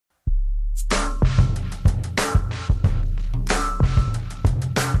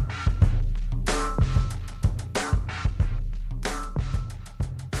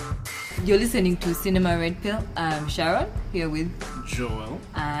You're listening to Cinema Red Pill. I'm Sharon, here with Joel.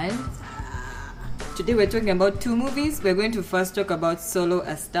 And today we're talking about two movies. We're going to first talk about Solo,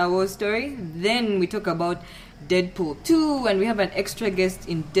 a Star Wars story. Then we talk about Deadpool 2, and we have an extra guest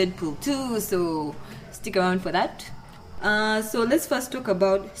in Deadpool 2, so stick around for that. So let's first talk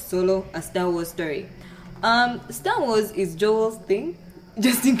about Solo, a Star Wars story. Star Wars is Joel's thing,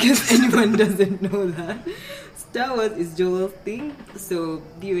 just in case anyone doesn't know that. Star Wars is Joel's thing, so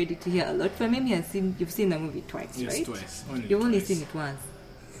be ready to hear a lot from him. You've seen the movie twice, yes, right? Twice. You've only seen it once.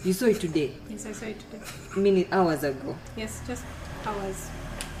 You saw it today? Yes, I saw it today. Hours ago. Yes, just hours.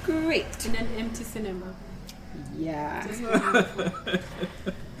 Great. In an empty cinema. Yeah. Just wonderful.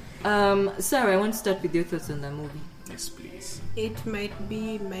 Sarah, I want to start with your thoughts on the movie. Yes, please. It might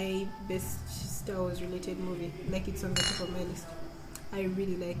be my best Star Wars related movie. Like, it's on the top of my list. I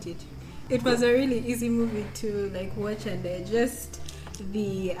really liked it. It was a really easy movie to watch and digest.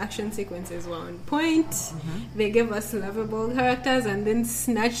 The action sequences were on point. Mm-hmm. They gave us lovable characters and then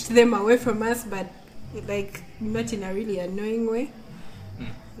snatched them away from us, but not in a really annoying way.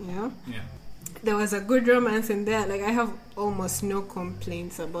 Yeah. There was a good romance in there. I have almost no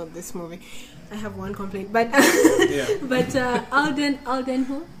complaints about this movie. I have one complaint, but Alden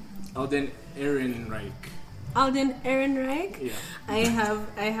who? Alden Ehrenreich. Alden Ehrenreich.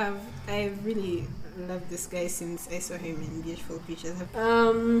 Yeah. I really loved this guy since I saw him in Beautiful Creatures.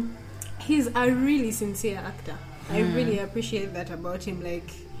 He's a really sincere actor. I really appreciate that about him.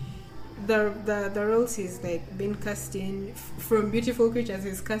 The roles he's been cast in from Beautiful Creatures,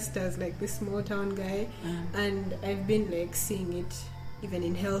 he's cast as this small town guy, and I've been seeing it even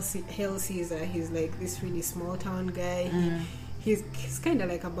in Hell Caesar. He's this really small town guy. He's kind of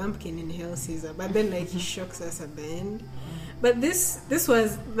like a bumpkin in Hell Caesar, but then he shocks us at the end. But this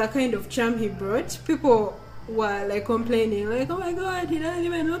was the kind of charm he brought. People were complaining, oh my god, he doesn't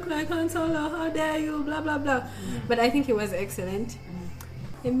even look like Han Solo, how dare you, blah blah blah. But I think he was excellent.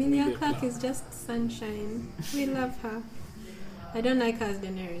 Emilia Clarke is just sunshine. We love her. I don't like her as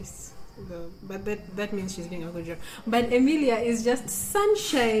Daenerys, though, but that means she's doing a good job. But Emilia is just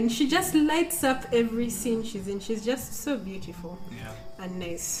sunshine. She just lights up every scene she's in. She's just so beautiful and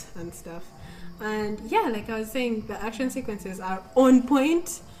nice and stuff. And like I was saying, the action sequences are on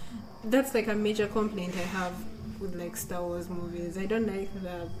point. That's a major complaint I have with Star Wars movies. I don't like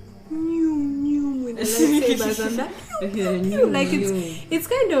the new with the lightsabers and that. It's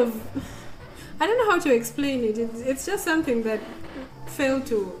kind of, I don't know how to explain it. It's just something that failed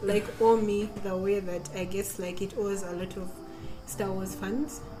to owe me the way that I guess it owes a lot of Star Wars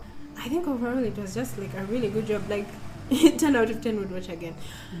fans. I think overall it was just a really good job. 10 out of 10 would watch again.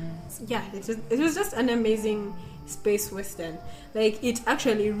 It was just an amazing space western. It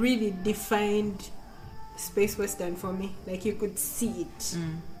actually really defined space western for me. You could see it.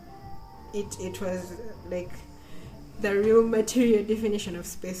 It was the real material definition of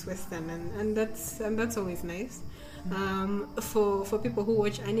space western, and that's always nice. For people who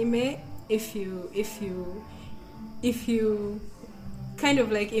watch anime, if you kind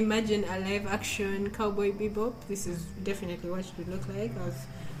of imagine a live action Cowboy Bebop, this is definitely what it would look like. I was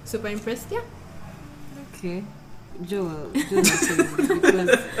super impressed. Okay. Joel, because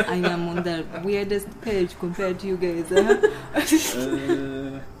I am on the weirdest page compared to you guys.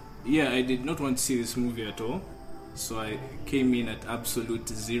 I did not want to see this movie at all, so I came in at absolute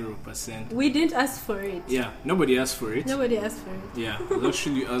 0%. We didn't ask for it. Yeah, nobody asked for it. Yeah, I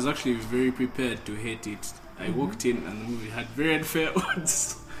was actually very prepared to hate it. I walked in and the movie had very unfair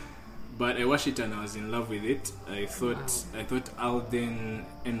odds, but I watched it and I was in love with it. I thought Alden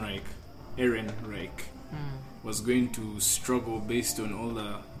Ehrenreich was going to struggle based on all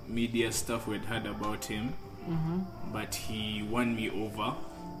the media stuff we'd heard about him, but he won me over.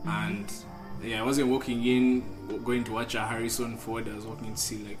 And I wasn't walking in going to watch a Harrison Ford. I was walking to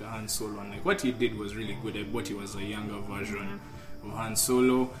see a Han Solo, and what he did was really good. I thought he was a younger version of Han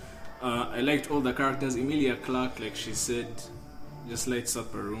Solo. I liked all the characters. Emilia Clarke, like she said, just lights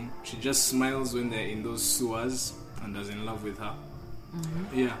up a room. She just smiles when they're in those sewers, and I was in love with her.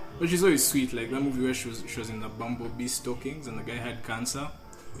 Yeah, but she's always sweet. That movie where she was in the bumblebee stockings and the guy had cancer.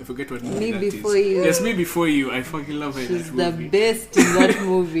 I forget what movie that is. Before You. Yes, Me Before You. I fucking love her. She's the best in that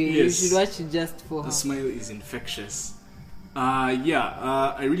movie. Yes. You should watch it just for her. The smile is infectious. I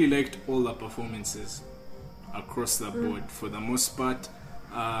really liked all the performances across the board for the most part.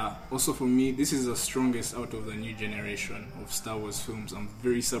 Also for me, this is the strongest out of the new generation of Star Wars films. I'm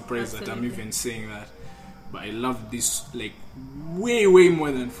very surprised that I'm even saying that. But I love this way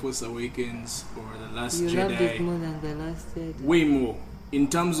more than Force Awakens or The Last Jedi. You loved it more than The Last Jedi. Way more. In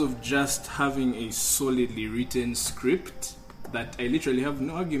terms of just having a solidly written script that I literally have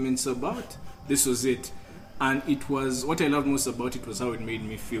no arguments about. This was it. And it was, what I loved most about it was how it made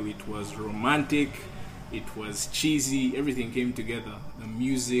me feel. It was romantic, it was cheesy, everything came together. The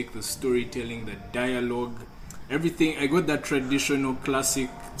music, the storytelling, the dialogue, everything. I got that traditional classic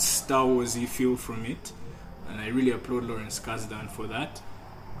Star Wars-y feel from it. And I really applaud Lawrence Kasdan for that.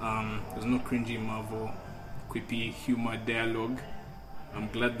 There's no cringy Marvel, quippy humor dialogue. I'm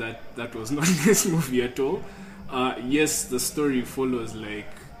glad that that was not in this movie at all. Yes, the story follows like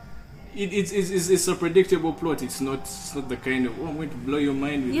it's a predictable plot. It's not the kind of I'm going to blow your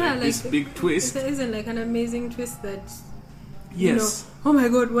mind with this big twist. It isn't like an amazing twist that yes. Oh my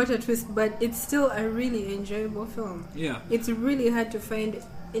god, what a twist! But it's still a really enjoyable film. Yeah, it's really hard to find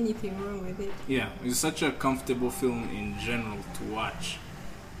anything wrong with it. Yeah, it's such a comfortable film in general to watch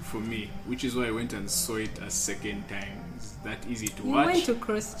for me, which is why I went and saw it a second time. It's that easy to watch. You went to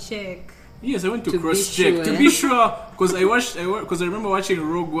cross-check. Yes, I went to cross-check to be sure, because I remember watching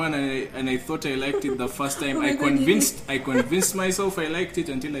Rogue One and I thought I liked it the first time. I convinced myself I liked it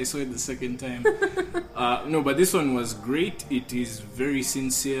until I saw it the second time. No, but this one was great. It is very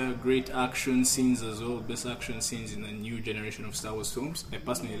sincere, great action scenes as well, best action scenes in the new generation of Star Wars films. I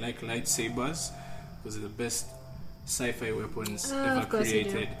personally like lightsabers because they're the best sci-fi weapons ever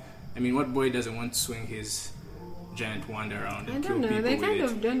created. I mean, what boy doesn't want to swing his giant wand around and kill people with it? They kind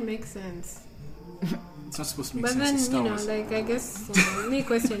of don't make sense. It's not supposed to make but sense. But then, it's Star Wars. like, I guess, me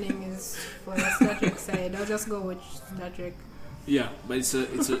questioning is for the Star Trek side. I'll just go watch Star Trek. Yeah, but it's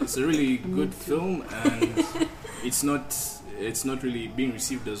a really good film, and it's not really being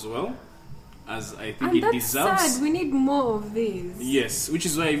received as well as I think it deserves. Sad. We need more of these. Yes, which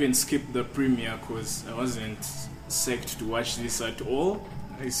is why I even skipped the premiere because I wasn't psyched to watch this at all.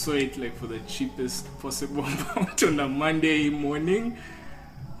 I saw it like for the cheapest possible amount on a Monday morning.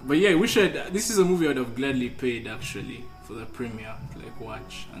 But yeah, this is a movie I'd have gladly paid actually for the premiere to like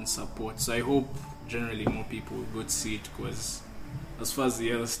watch and support. So I hope generally more people will go to see it, because as far as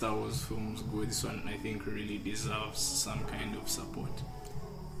the other Star Wars films go, this one I think really deserves some kind of support.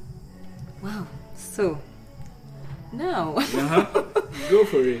 Wow. So now go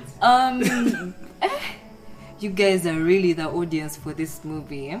for it. You guys are really the audience for this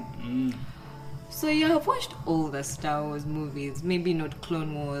movie. Eh? So you have watched all the Star Wars movies, maybe not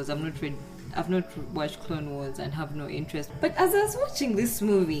Clone Wars. I've not watched Clone Wars and have no interest. But as I was watching this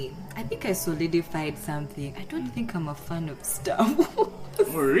movie, I think I solidified something. I don't think I'm a fan of Star Wars.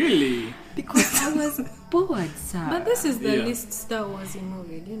 Oh, really? Because I was bored, sir. But this is the least Star Wars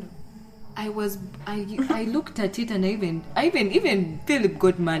movie, do you know? I looked at it and I even Philip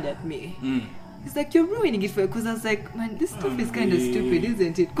got mad at me. It's like, you're ruining it for, because I was like, man, this stuff is kind of stupid,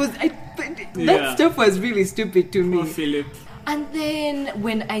 isn't it? Because that stuff was really stupid to me. Poor Philip. And then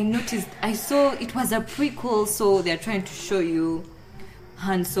when I noticed, I saw it was a prequel, so they're trying to show you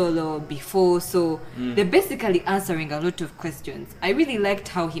Han Solo before, so they're basically answering a lot of questions. I really liked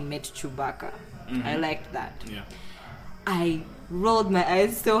how he met Chewbacca. I liked that. Yeah. I rolled my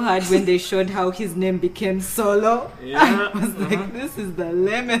eyes so hard when they showed how his name became Solo. I was like, this is the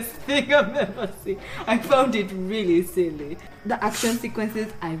lamest thing I've ever seen. I found it really silly. The action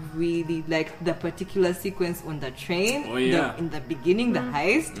sequences, I really liked the particular sequence on the train. In the beginning, the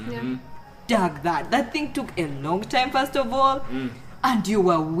heist. Dug that. That thing took a long time, first of all. And you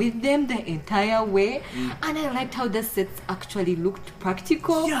were with them the entire way. And I liked how the sets actually looked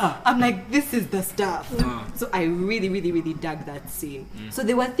practical. I'm like, this is the stuff. So I really, really, really dug that scene. So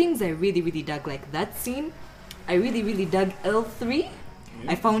there were things I really, really dug, like that scene. I really, really dug L3.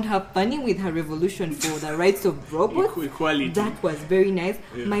 I found her funny with her revolution for the rights of robots. Equality. That was very nice.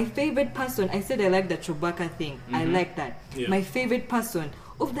 My favorite person, I said I like the Chewbacca thing. I like that. My favorite person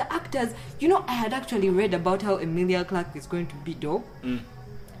of the actors, I had actually read about how Emilia Clarke is going to be dope.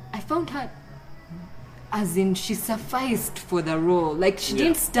 I found her, as in, she sufficed for the role. Like, she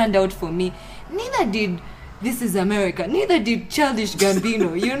didn't stand out for me. Neither did This Is America. Neither did Childish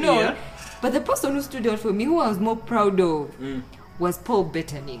Gambino, But the person who stood out for me, who I was more proud of, was Paul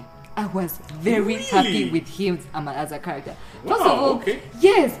Bettany. I was very happy with him as a character. First of all,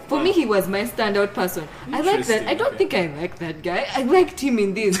 yes, for me he was my standout person. I like that. I don't think I like that guy. I liked him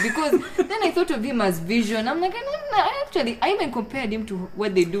in this because then I thought of him as Vision. I'm like, I even compared him to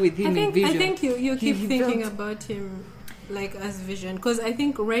what they do with him in Vision. I think you keep thinking about him like as Vision, because I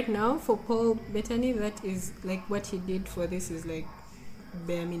think right now for Paul Bettany, that is like what he did for this is like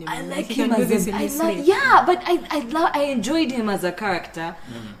bare minimum. I like him as but I enjoyed him as a character.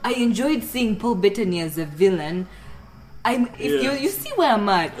 I enjoyed seeing Paul Bettany as a villain. You see where I'm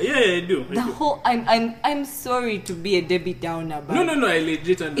at. Yeah, I do. I'm sorry to be a Debbie Downer, but No, I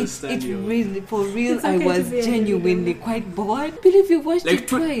legit understand it you. really, for real, It's I okay was to be a genuinely quite bored. I believe you watched Like it tw-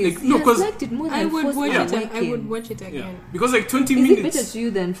 twice. like, no, Yes, 'cause liked it more than I would Force watch it. Awakens. I would watch it Yeah, again. because like 20 Is it minutes better to you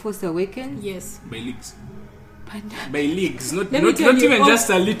than Force Awakens? Yes. by leagues. But By leagues, not Let me tell you, even of- just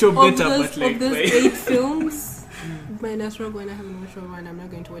a little Of better, those, but like of those by 8 films, minus Rogue One, I haven't watched Rogue One. I'm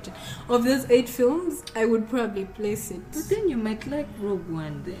not going to watch it. Of those 8 films, I would probably place it. But then you might like Rogue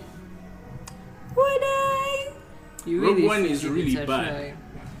One then. Would I? You Rogue really One should is give really it a bad. try.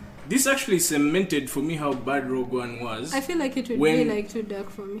 This actually cemented for me how bad Rogue One was. I feel like it would When- be like too dark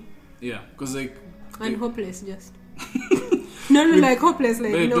for me. Yeah, because like And hopeless, just. No, like hopeless,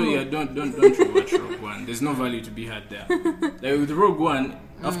 like But no don't, more. yeah, don't rewatch Rogue One. There's no value to be had there. Like with Rogue One,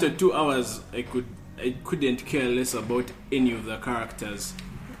 after 2 hours, I couldn't care less about any of the characters,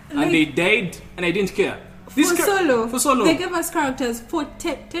 Like- and they died, and I didn't care. For Solo, they yeah, gave us characters for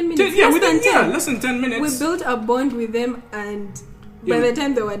 10 minutes. less than 10 minutes. We built a bond with them, and by Yeah. the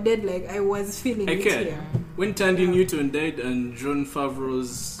time they were dead, like I was feeling I it cared. here. When Tandy Newton died and John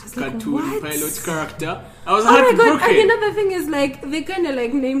Favreau's was like, cartoon what? pilot character, I was Oh my god! heartbroken. And another thing is like they kind of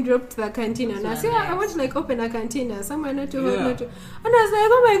like name dropped the cantina. And I So said, nice. I want to like open a cantina somewhere not too hot, Yeah. not too. And I was like,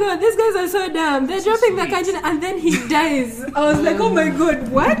 oh my god, these guys are so dumb. They're So dropping the sweet. cantina, and then he dies. I was like, oh my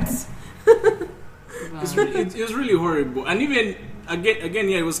god, what? Wow. It was really horrible, and even again,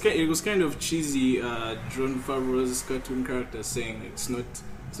 yeah, it was kind of cheesy. John Favreau's cartoon character saying it's not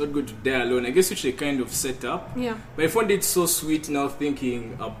good to die alone. I guess which they kind of set up. Yeah. But I found it so sweet now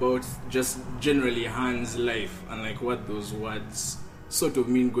thinking about just generally Han's life and like what those words sort of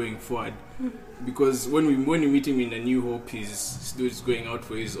mean going forward. Because when we meet him in A New Hope, he's still going out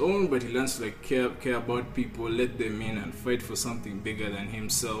for his own, but he learns to like care about people, let them in, and fight for something bigger than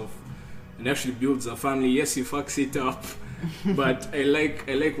himself, and actually builds a family. Yes, he fucks it up, but I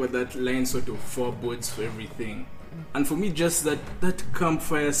like what that line sort of forebodes for everything. And for me, just that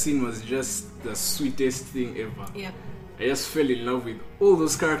campfire scene was just the sweetest thing ever. Yeah. I just fell in love with all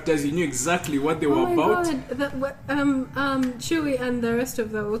those characters. You knew exactly what they were Oh my about. god, Chewie and the rest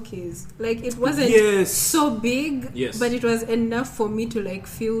of the Wookiees. Like it wasn't Yes. so big, Yes. but it was enough for me to like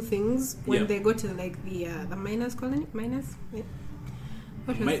feel things when Yeah. they go to like the miners colony. Miners? Yeah.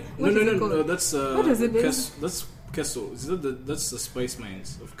 What was, No, what is it called? no, that's What is it? That's Kessel. Is that that's the spice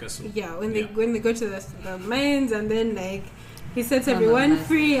mines of Kessel? Yeah, when they Yeah. go to the mines and then like he sets Oh, everyone nice.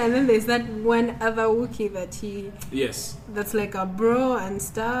 free, and then there's that one other Wookiee Yes. that's like a bro and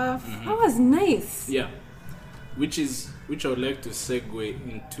stuff. Mhm. That was nice. Yeah. Which I would like to segue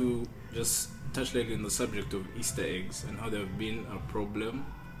into, just touch lightly on the subject of Easter eggs and how they've been a problem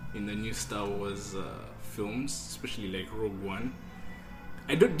in the new Star Wars films, especially like Rogue One.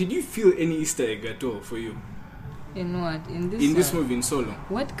 Did you feel any Easter egg at all for you In what? In this movie in Solo?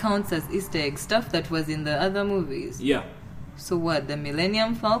 What counts as Easter egg? Stuff that was in the other movies. Yeah. So what? The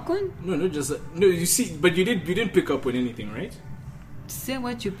Millennium Falcon? No, not just no. You see, but you didn't pick up on anything, right? Say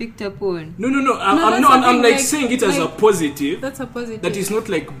what you picked up on. No. No, I'm that's something like like- saying it as a like- positive. That's a positive. That is not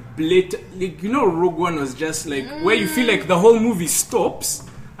like blatant. Like, Rogue One was just like where you feel like the whole movie stops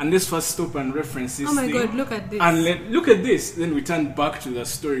and let's first stop and reference this Oh my thing. god, look at this. And look at this. Then we turn back to the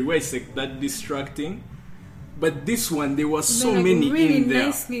story where it's like that distracting. But this one, there were so They're, like, many really in there.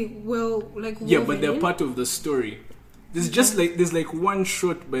 nicely Yeah, but woven they're in. part of the story. There's like one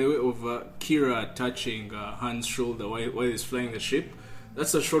shot by way of Kira touching Han's shoulder while he's flying the ship.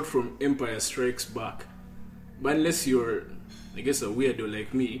 That's a shot from Empire Strikes Back. But unless you're, I guess, a weirdo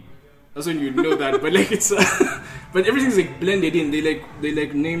like me, that's when you know that. But like it's, but everything's like blended in. They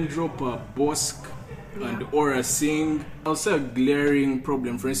like name drop Bosk and Aura Singh. I'll say a glaring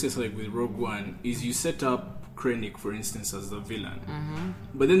problem, for instance, like with Rogue One, is you set up Krennic, for instance, as the villain.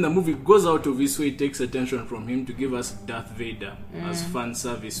 But then the movie goes out of its way, takes attention from him to give us Darth Vader as fan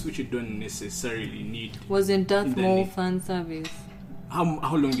service, which you don't necessarily need. Wasn't Darth In the Maul league. fan service?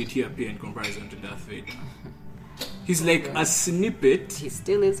 How long did he appear in comparison to Darth Vader? He's like a snippet. He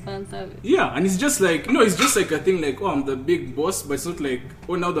still is fan service. Yeah, and it's just like, it's just like a thing like, oh, I'm the big boss, but it's not like,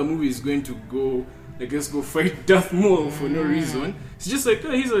 oh, now the movie is going to go, like, let's go fight Darth Maul for no reason. It's just like,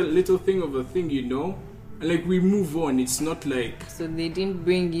 oh, here's a little thing of a thing, and like we move on. It's not like, So they didn't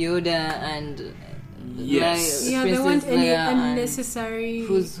bring Yoda and Yes. Yeah, they Princess want any Leia and unnecessary.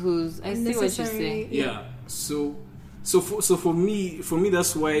 who's I see what you're saying. yeah. So for me,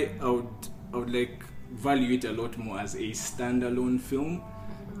 that's why I would like value it a lot more as a standalone film,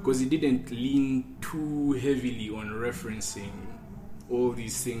 because it didn't lean too heavily on referencing all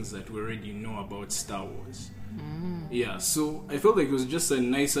these things that we already know about Star Wars. Yeah, so I felt like it was just a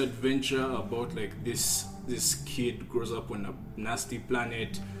nice adventure about like this kid grows up on a nasty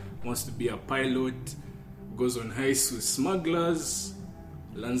planet, wants to be a pilot, goes on heists with smugglers,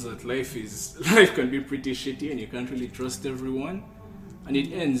 learns that life can be pretty shitty and you can't really trust everyone, and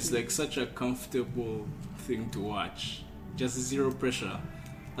it ends like such a comfortable thing to watch, just zero pressure,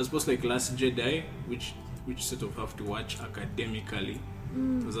 as opposed to like Last Jedi, which sort of have to watch academically.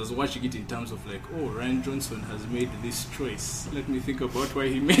 Because I was watching it in terms of like, oh, Rian Johnson has made this choice. Let me think about why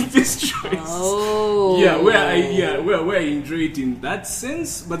he made this choice. Oh, where I enjoy it in that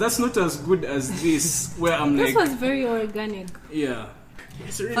sense, but that's not as good as this, where I'm This like, was very organic. yeah.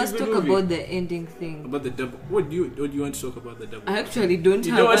 It's a really First, good talk movie. about the ending thing. About the double. What do you want to talk about the double? I actually don't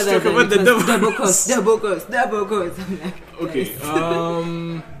You have don't want to other talk than about the it was double double cost. I'm like, Okay.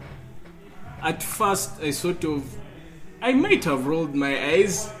 guys. At first, I might have rolled my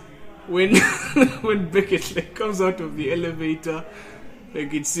eyes when when Beckett like comes out of the elevator,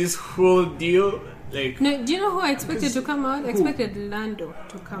 like it's this whole deal. Like, No, do you know who I expected to come out? I Who? expected Lando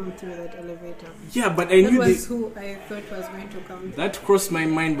to come through that elevator. yeah, but I That knew was who I thought was going to come. that crossed my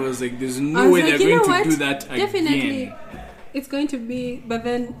mind, but I was like, there's I no was way like, they're you going know to what? do that Definitely, again. it's going to be. But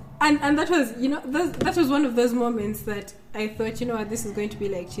then, and that was, that was one of those moments that I thought, what, this is going to be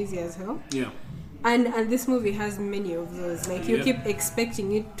like cheesy as hell. Yeah. And this movie has many of those. Like you Yeah. keep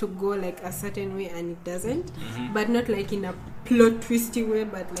expecting it to go like a certain way, and it doesn't. Mm-hmm. But not like in a plot twisty way,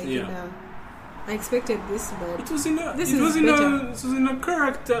 but like in Yeah. I expected this, but It was in a This it is was in better. a it was in a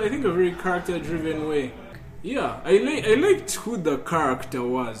character, I think a very character driven way. Yeah, I liked who the character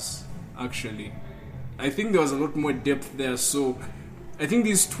was, actually. I think there was a lot more depth there, so I think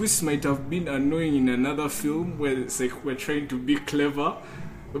these twists might have been annoying in another film where it's like we're trying to be clever.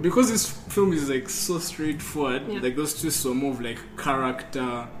 But because this film is like so straightforward, Yeah. like those twists are more of like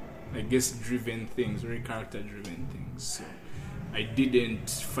character, I guess, driven things, very character driven things. So I didn't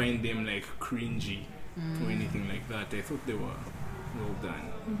find them like cringy or anything like that. I thought they were well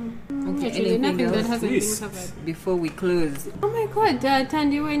done. Okay, actually anything nothing that else hasn't been Twist. covered. before we close? Oh my god,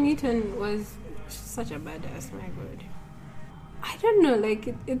 Tandy Wayne Newton was such a badass, my god. I don't know,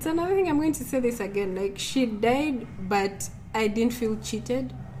 like, it's another thing, I'm going to say this again. Like, she died, but I didn't feel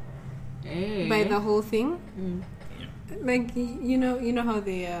cheated Hey. by the whole thing. Mm. Like, you know how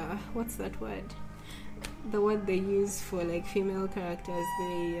they, what's that word? The word they use for, like, female characters,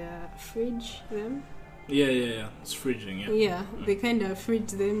 they fridge them. Yeah. It's fridging, yeah. Yeah, they kind of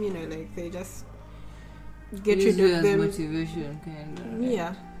fridge them, like, they just get Use rid you of as them. motivation, kind of.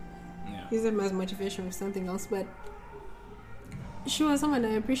 Yeah. Yeah. Use them as motivation for something else, but she was someone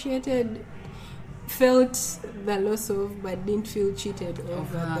I appreciated, felt the loss of, but didn't feel cheated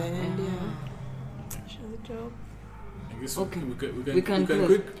over her. the end. Yeah, she was a job. I guess Okay. we can close.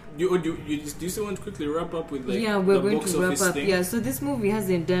 quick. Do you still want to quickly wrap up with like Yeah, we're the going box to wrap office up. thing? Yeah, so this movie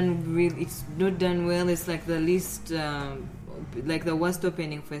hasn't done real. It's not done well. It's like the least, like the worst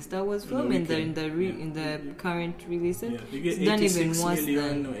opening for a Star Wars film in the in the current releases. Yeah, you get It's done even 86 worse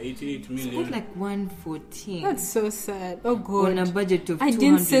million than. or 88 It's million. got like 114 That's so sad. Oh on a God, budget of. I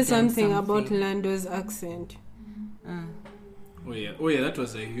didn't 200 say and something about something. Lando's accent. Oh yeah, that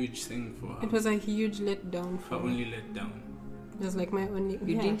was a huge thing for her. It was a huge letdown Her for me. only let down. It was like my only.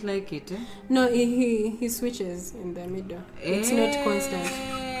 You yeah. didn't like it, eh? No, he switches in the middle. It's not constant.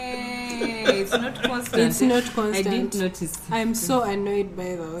 Hey, it's not constant. It's not I constant. didn't notice. I'm so annoyed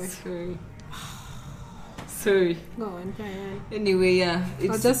by the way. Sorry. Go on, Brian. Anyway, yeah,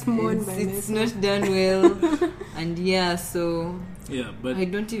 it's just mourn by it's myself. not done well, and yeah, so Yeah, but I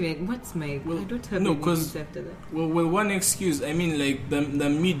don't even. What's my? Well, I don't have no, any 'cause- news after that. well, one excuse. I mean, like the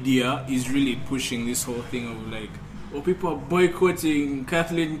media is really pushing this whole thing of like, oh, people are boycotting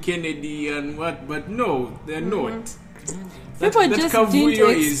Kathleen Kennedy and what, but no, they're not. People just didn't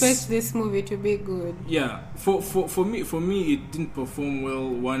Kavuyo expect this movie to be good. Yeah, for me, it didn't perform well.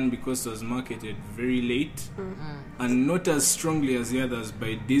 One, because it was marketed very late and not as strongly as the others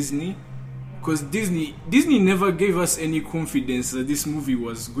by Disney. Because Disney never gave us any confidence that this movie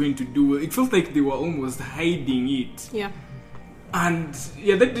was going to do well. It felt like they were almost hiding it. Yeah. And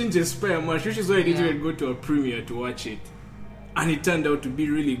yeah, that didn't inspire much, which is why I didn't Yeah. even go to a premiere to watch it. And it turned out to be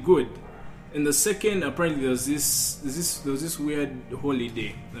really good. And the second, apparently there was this weird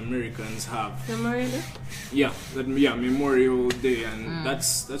holiday the Americans have. Memorial Day? Yeah, Memorial Day, and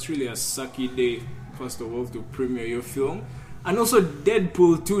that's really a sucky day, first of all, to premiere your film. And also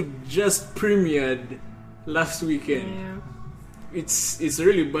Deadpool 2 just premiered last weekend. Yeah. it's a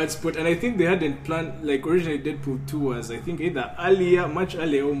really bad spot, and I think they hadn't planned, like originally Deadpool 2 was, I think, either much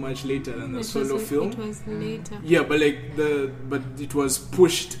earlier or much later than the solo film. It was later. Yeah, but but it was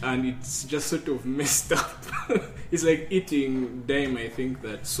pushed and it's just sort of messed up. It's like eating dime, I think,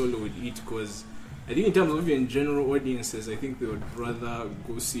 that Solo would eat, because I think in terms of even general audiences, I think they would rather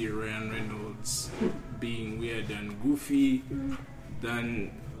go see Ryan Reynolds being weird and goofy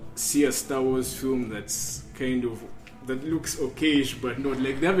than see a Star Wars film that's kind of, that looks okayish but not,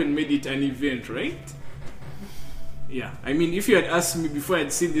 like they haven't made it an event, right? Yeah, I mean, if you had asked me before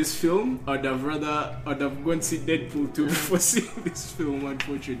I'd seen this film, I'd have gone see Deadpool 2 before seeing this film,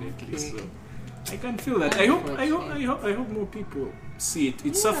 unfortunately. So I can feel that. I hope more people see it.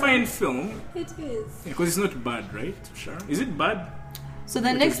 It's a fine film. It is. Because it's not bad, right, Sharon? Is it bad? So the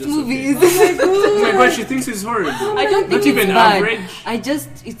It next is just movie okay. is. Oh my god, she thinks it's horrible. I don't think Not even it's bad.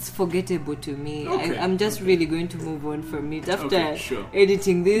 average. It's forgettable to me. Okay. I'm just really going to move on from it. After Okay, sure.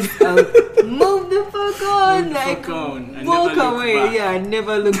 editing this, I'll move the fuck on. Move the Like, fuck on and walk never look away. back. Yeah,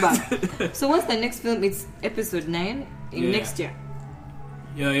 never look back. So what's the next film? It's episode 9 in Yeah. next year.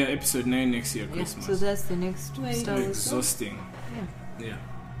 Yeah, episode 9 next year, Yeah, Christmas. so that's the next Wait. Star Wars. Exhausting. Yeah.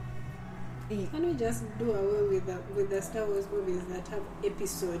 Can we just do away with the Star Wars movies that have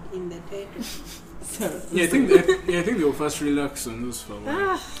episode in the title? So, Yeah, I think they'll first relax on those for a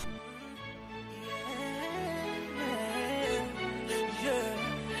while.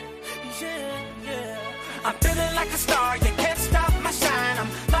 I'm feeling like a star, you can't stop my shine. I'm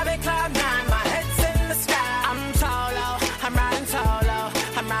loving cloud nine, my head's in the sky. I'm solo, I'm riding solo,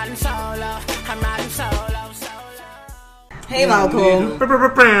 I'm riding solo, I'm riding solo, solo. hey Malcolm. I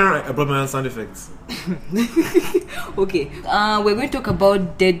brought my own sound effects. Okay, we're going to talk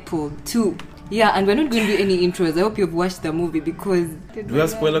about Deadpool 2. Yeah, and we're not going to do any intros. I hope you've watched the movie because Do we have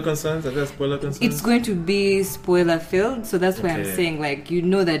spoiler concerns? Are there spoiler concerns? it's going to be spoiler filled. So that's why I'm Okay. saying, like, you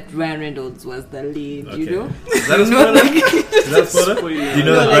know that Ryan Reynolds was the lead, you Okay. know? Is that a No, spoiler? like- Is that a spoiler? Spoiler. Do you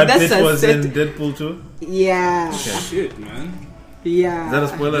know No, that like, Brad that's Pitt a was set- in Deadpool 2? Yeah. Shit, man. Yeah. Is that a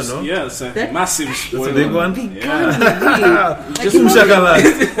spoiler, no? Yeah, it's a That- massive That's spoiler. a big one? Yeah. Just boom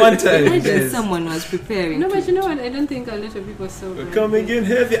shakalaka. One time. Imagine guys. someone was preparing. No, to- but you know what? I don't think a lot of people saw We're Brad coming Pitt. in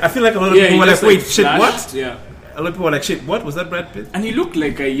heavy. I feel like a lot of Yeah, people he were like, just, wait, shit, flashed. what? Yeah. A lot of people were like, shit, what? Was that Brad Pitt? And he looked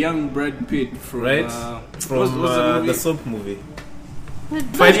like a young Brad Pitt from Right? From what's the movie? the soap movie. But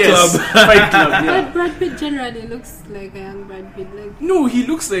Fight Yes, Club. Fight Club. Yeah. But Brad Pitt generally looks like a young Brad Pitt. Like, No, he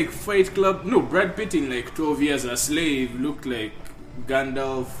looks like Fight Club. No, Brad Pitt in like 12 Years a Slave looked like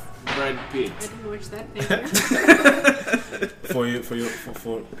Gandalf. Brad Pitt. I didn't watch that. Thank you.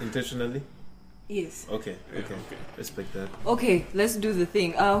 For intentionally? Yes. Okay. Okay. Respect that. Okay, let's do the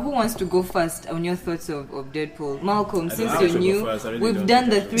thing. Who wants to go first on your thoughts of Deadpool? Malcolm, I don't since have you're to go new, first. I really we've don't done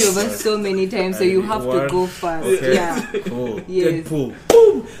the think I three should of go us first. so many times, so I you really- have to Word. go first. Okay. Yeah. Cool. Yes. Deadpool.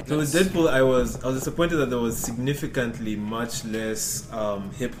 Boom. So with Deadpool, I was disappointed that there was significantly much less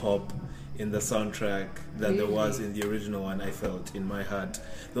hip hop in the soundtrack than there was in the original one. I felt in my heart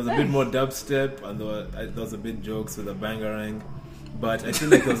there was a bit more dubstep and there was a bit jokes with a bangarang. But I feel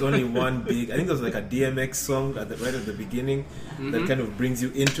like there was only one big. I think there was like a DMX song right at the beginning that kind of brings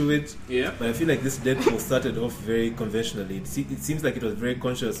you into it. Yeah. But I feel like this Deadpool started off very conventionally. It seems like it was very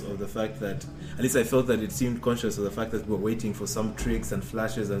conscious of the fact that, at least I felt that it seemed conscious of the fact that we were waiting for some tricks and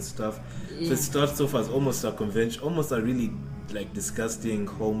flashes and stuff. Yeah. So it starts off as almost a convention, almost a really like disgusting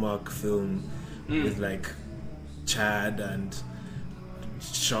Hallmark film with like Chad and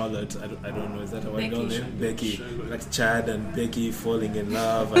Charlotte, I don't know, is that a white girl name? Becky. Charlotte. Like Chad and Becky falling in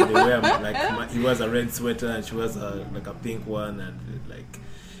love, and they wear like he wears a red sweater and she wears like a pink one, and like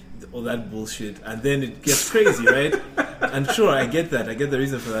all that bullshit, and then it gets crazy, right? And sure, I get that, I get the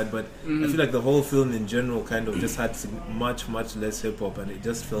reason for that, but I feel like the whole film in general kind of just had much less hip hop, and it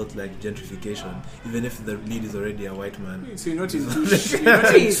just felt like gentrification, even if the lead is already a white man. So you're not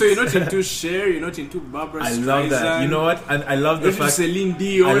into Cher, you're not into Barbara Streisand. I love that. You know what? And I love the You're into fact. Celine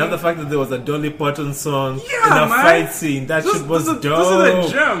Dion. I love the fact that there was a Dolly Parton song Yeah, in a man. fight scene. That Those- shit was those are- dope. those are the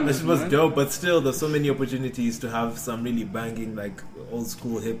gems, that shit was man. dope. But still, there's so many opportunities to have some really banging, like old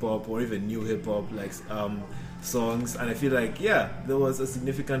school hip hop or even new hip hop, like songs. And I feel like there was a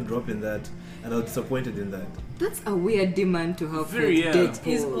significant drop in that, and I was disappointed in that. That's a weird demand to have Very, for yeah. It's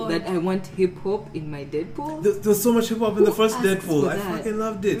Deadpool. odd. That I want hip hop in my Deadpool. There's so much hip hop in the Who first asked Deadpool. for I that? fucking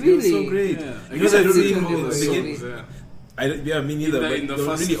loved it. It was Really? so great. Yeah. I You know guess I that don't scene recall in the the songs, beginning? yeah. Me neither. In But the there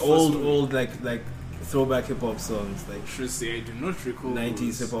were first- really first movie. old like throwback hip hop songs, like Interesting, I do not recall 90s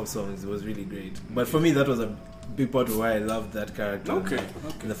those. hip hop songs. It was really great. But for me, that was a big part of why I loved that character Okay.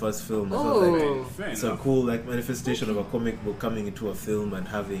 in the first film. I felt Oh. like Fair it's a enough. cool like manifestation of a comic book coming into a film and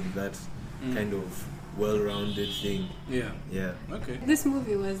having that kind of well-rounded thing. Yeah. Yeah. Okay. This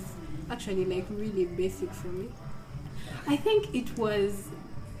movie was actually like really basic for me. I think it was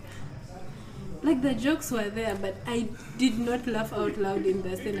like the jokes were there, but I did not laugh out loud in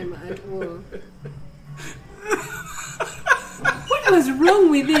the cinema at all. What was wrong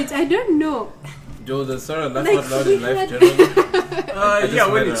with it? I don't know. Joe, the Sarah laugh Like, out loud we in life had- generally. Yeah,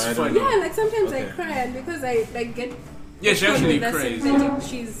 when met it's her, I don't funny. know. Yeah, like sometimes I Okay. cry, and because I like get Yeah, she fun actually with that cries. sympathetic,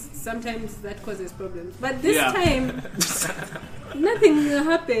 she's sometimes that causes problems. But this Yeah. time, nothing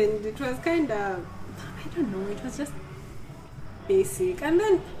happened. It was kind of, I don't know. It was just basic. And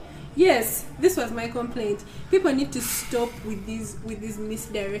then, yes, this was my complaint. People need to stop with these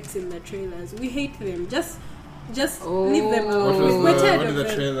misdirects in the trailers. We hate them. Just leave them What out. was We're tired what of did the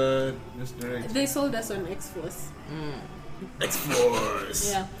them. trailer misdirect? They sold us on X-Force.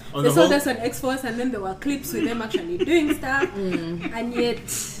 X-Force. Yeah. On They the sold whole- us on X-Force, and then there were clips with them actually doing stuff, and yet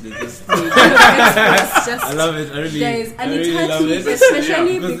They just- X-Force just I love it. I really, guys, I and it really hurt love me it.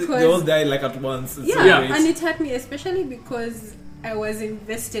 especially Because they all because died like at once. It's yeah, so great. and it hurt me especially because I was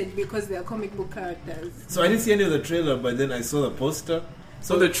invested because they are comic book characters. So I didn't see any of the trailer, but then I saw the poster.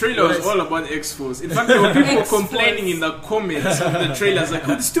 So the trailer was all about X-Force. In fact, there were people X-Force. complaining in the comments of the trailers, like, "Oh,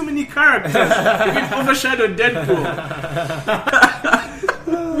 there's too many characters. They can overshadow Deadpool."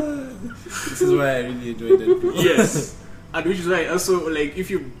 This is why I really enjoyed it. Yes, and which is why also like if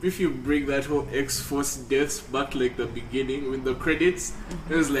you bring that whole X-Force deaths back like the beginning with the credits,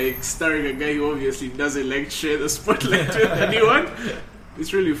 it was like starring a guy who obviously doesn't like share the spotlight with anyone.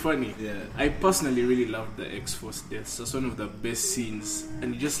 It's really funny. Yeah. I personally really loved the X-Force deaths. That's one of the best scenes.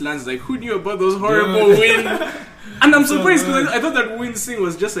 And it just lands like, who knew about those horrible Win? And I'm surprised because I thought that Win scene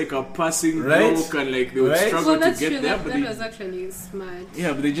was just like a passing Right? joke and like they would Right? struggle Well, to that's get true. there. That, But that they, was actually smart.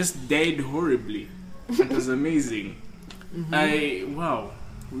 yeah, but they just died horribly. It was amazing. We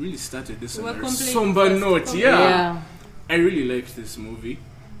really started this We on were a complaining somber first. note. Yeah. I really liked this movie.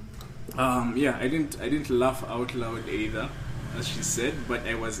 I didn't laugh out loud either, as she said, but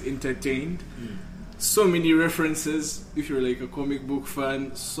I was entertained. So many references if you're like a comic book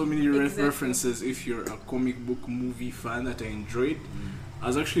fan, so many Exactly. references if you're a comic book movie fan that I enjoyed. I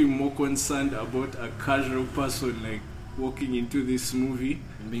was actually more concerned about a casual person like walking into this movie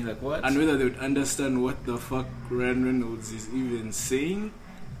And being like, what? and whether they would understand what the fuck Ryan Reynolds is even saying.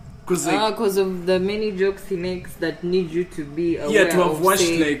 Because like, Because of the many jokes he makes that need you to be aware yeah, to have of, watched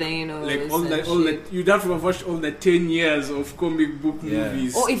say, like Thanos all and that shit. you'd have to have watched all the 10 years of comic book Yeah.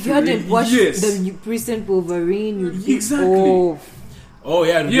 movies. Or if to you hadn't really- watched yes. the recent Wolverine, you'd be Exactly. off. Oh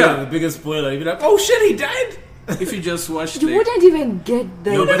yeah, it'd be Yeah. like the biggest spoiler. You'd be like, oh shit, he died. If you just watched You like wouldn't even get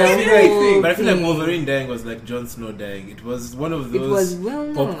the, No, but the I feel whole like, but I feel like thing. Wolverine dying was like Jon Snow dying. It was one of It was those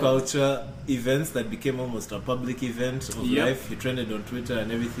well pop known. culture events that became almost a public event of Yep. life. He trended on Twitter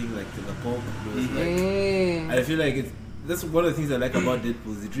and everything, like to the Pope. It was like, Yeah. I feel like that's one of the things I like about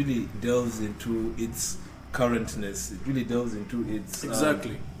Deadpool. Is it really delves into its currentness. It really delves into its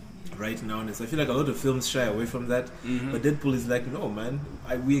exactly. right nowness. I feel like a lot of films shy away from that, but Deadpool is like, no man,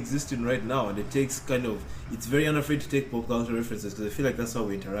 we exist in right now, and it takes it's very unafraid to take pop culture references because I feel like that's how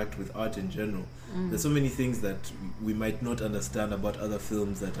we interact with art in general. There's so many things that we might not understand about other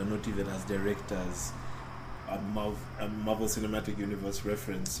films that are not even as direct as a Marvel Cinematic Universe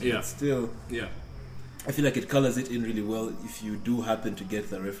reference. Yeah. But still, Yeah, I feel like it colors it in really well if you do happen to get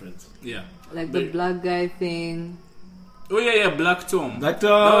the reference. yeah. Like the But- black guy thing. Oh yeah, Black Tom. That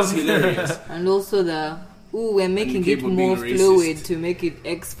That was hilarious. And also we're making it capable of more being fluid racist. to make it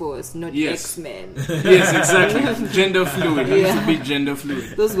X-Force, not Yes. X-Men. Yes, exactly. Gender fluid. It needs to be gender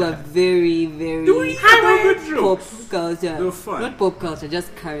fluid. Those were very, very Do we have a good pop jokes? culture. They were fun. Not pop culture,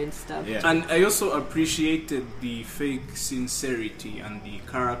 just current stuff. Yeah. And I also appreciated the fake sincerity and the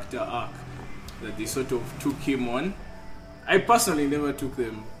character arc that they sort of took him on. I personally never took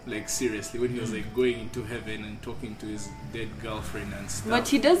them like seriously when he was like going into heaven and talking to his dead girlfriend and stuff. But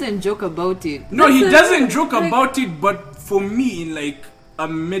he doesn't joke about it. No, he That's doesn't a- joke like- about it, but for me, in like a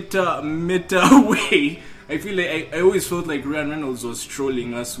meta way, I feel like I always felt like Ryan Reynolds was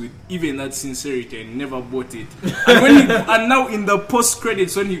trolling us with even that sincerity. I never bought it. And now in the post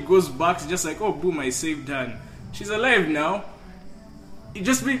credits when he goes back, it's just like, oh boom, I saved her. She's alive now. It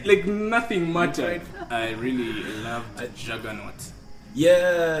just made like nothing mattered. I really loved Juggernaut.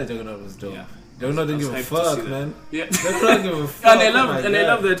 Yeah, Juggernaut was dope. Yeah. Juggernaut didn't give I a was hyped to see fuck, that. man. Yeah. Juggernaut didn't give a fuck. And I oh loved my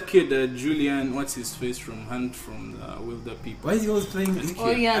God. that kid, Julian. What's his face from Hunt from the Wilder People? Why is he always playing? Oh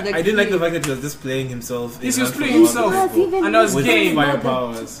yeah, the I didn't like the kid. fact that he was just playing himself. Yes, in he was Hunt for playing the himself. Wilder Yes, People. even And I was with game. fire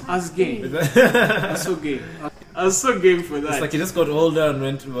powers. As gay. That's so gay. I was so game for that. It's like he just got older and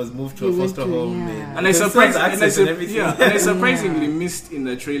was moved to He a went foster to- home. yeah. and I Can surprised, sense accents and everything. and I surprisingly missed in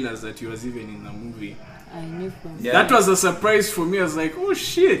the trailers that he was even in the movie. I knew from Yeah. That was a surprise for me. I was like, oh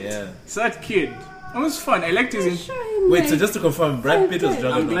shit, Yeah. it's that kid. It was fun. I liked his. Wait, so just to confirm, Brad Pitt was I'm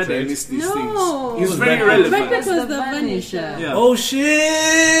Juggernaut, glad I right? missed these No. things. He's Who's very Brad Pitt? relevant. Brad Pitt was The the Vanisher. Yeah. Oh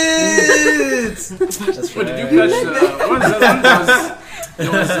shit! That's What did you right. catch? What was that one?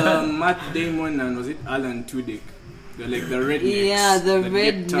 There was Matt Damon and was it Alan Tudyk? They're like the rednecks. Yeah, the that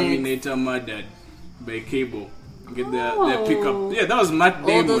rednecks. get Terminator murdered by Cable. Get their Oh. pickup. Yeah, that was Matt all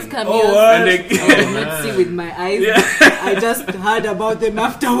Damon. those cameos. Oh, what? And like, I did not see with my eyes. Yeah. I just heard about them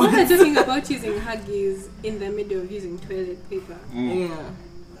What afterwards. are you talking about using Huggies in the middle of using toilet paper? Yeah.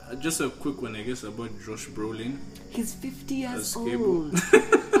 just a quick one, I guess, about Josh Brolin. He's 50 years As Cable. old.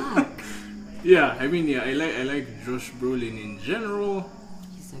 Fuck. Yeah, I mean, yeah, I like Josh Brolin in general.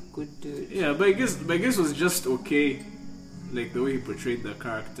 He's a good dude. Yeah, but I guess it was just okay, like the way he portrayed the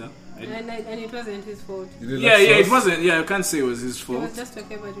character. And it wasn't his fault. You did Yeah, like it sauce? wasn't. Yeah, I can't say it was his It fault. was just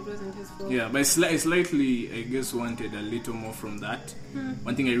okay, but it wasn't his fault. Yeah, but I slightly, I guess, wanted a little more from that.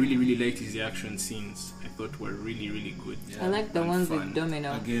 One thing I really liked is the action scenes. I thought were really good. I like the And ones fun. with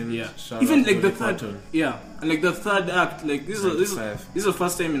Domino. Again, Yeah, shout even out like the Dolly third, Parton. yeah, and like the third act, like this is 95. the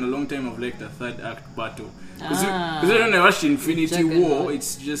first time in a long time I've liked the third act battle. Because Ah. when I watched Infinity Juggernaut. War,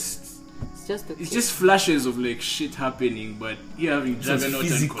 it's just Okay. flashes of like shit happening, but yeah, having was Juggernaut and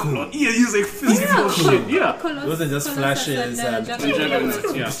physical. Colossus. Yeah, he's like physical shit. Yeah, Colossus- It wasn't just Colossus flashes and-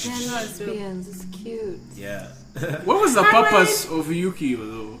 Juggernaut. yeah. Lesbians, it's cute. Yeah. What was the purpose of Yukio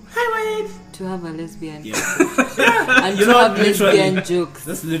though? To have a lesbian. Yeah. And You to know have what, literally. lesbian jokes.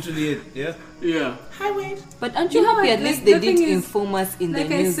 That's literally it. Yeah. Yeah, But aren't you You know happy what, at least like, they the didn't thing is, inform us in Like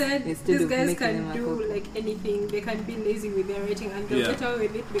the I news said, instead these of guys making can them a do copy? like anything. They can be lazy with their writing and they'll Yeah. get away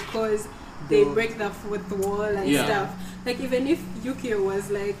with it because they Though. break the fourth wall and Yeah. stuff. Like even if Yukio was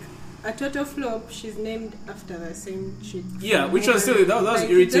like a total flop, she's named after the same chick. Yeah, from which was Wolverine. still- that was Like,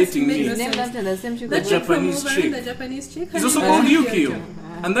 it just irritating made me. no He's named sense. after the same chick. That as chick from Japanese Wolverine, chick. the Japanese chick. he's her also name called is Yukio,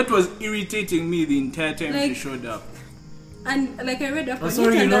 and that was irritating me the entire time she Like- showed up. And like I read up on sorry,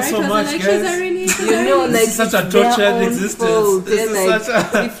 it, you and know the so writers much, are like, guys. she's a really, she's You a know, really- like This is such a it's their tortured own existence. fault. This They're is like,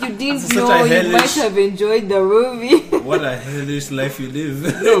 such a- if you didn't such a know, you might hellish- have enjoyed the movie. What a hellish life you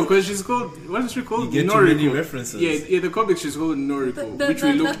live. No, because she's called, what is she You called? get too Noriko. many references. Yeah, the comic she's called Noriko, The, which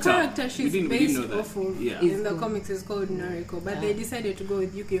we the looked character up. she's we based didn't know that. off of Yeah. Is in the cool. comics is called Noriko, but they decided to go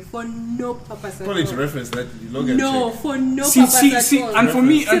with Yukio for no purpose at Probably to all. reference that Logan No, chick. for no See, purpose see, at all. and for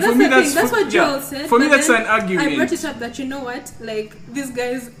me, See, and for that's me, the thing. That's for- what yeah, Joel said. For me, but that's then an argument. I brought it up that you know what, like these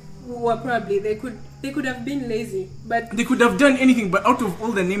guys were probably they could have been lazy, but They could have done anything, but out of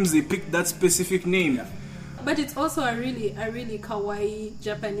all the names, they picked that specific name. it's also a really kawaii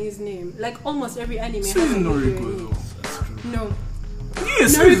Japanese name. Like almost every anime So has is a Yukio Noriko in it. though. No,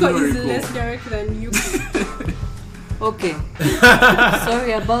 Yes, so is Noriko is Noriko. less direct than Yukio. Okay.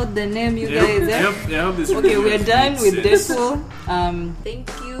 Sorry about the name, you guys. Eh? Yep, I hope this Okay, video we're done makes with sense. Deadpool. Thank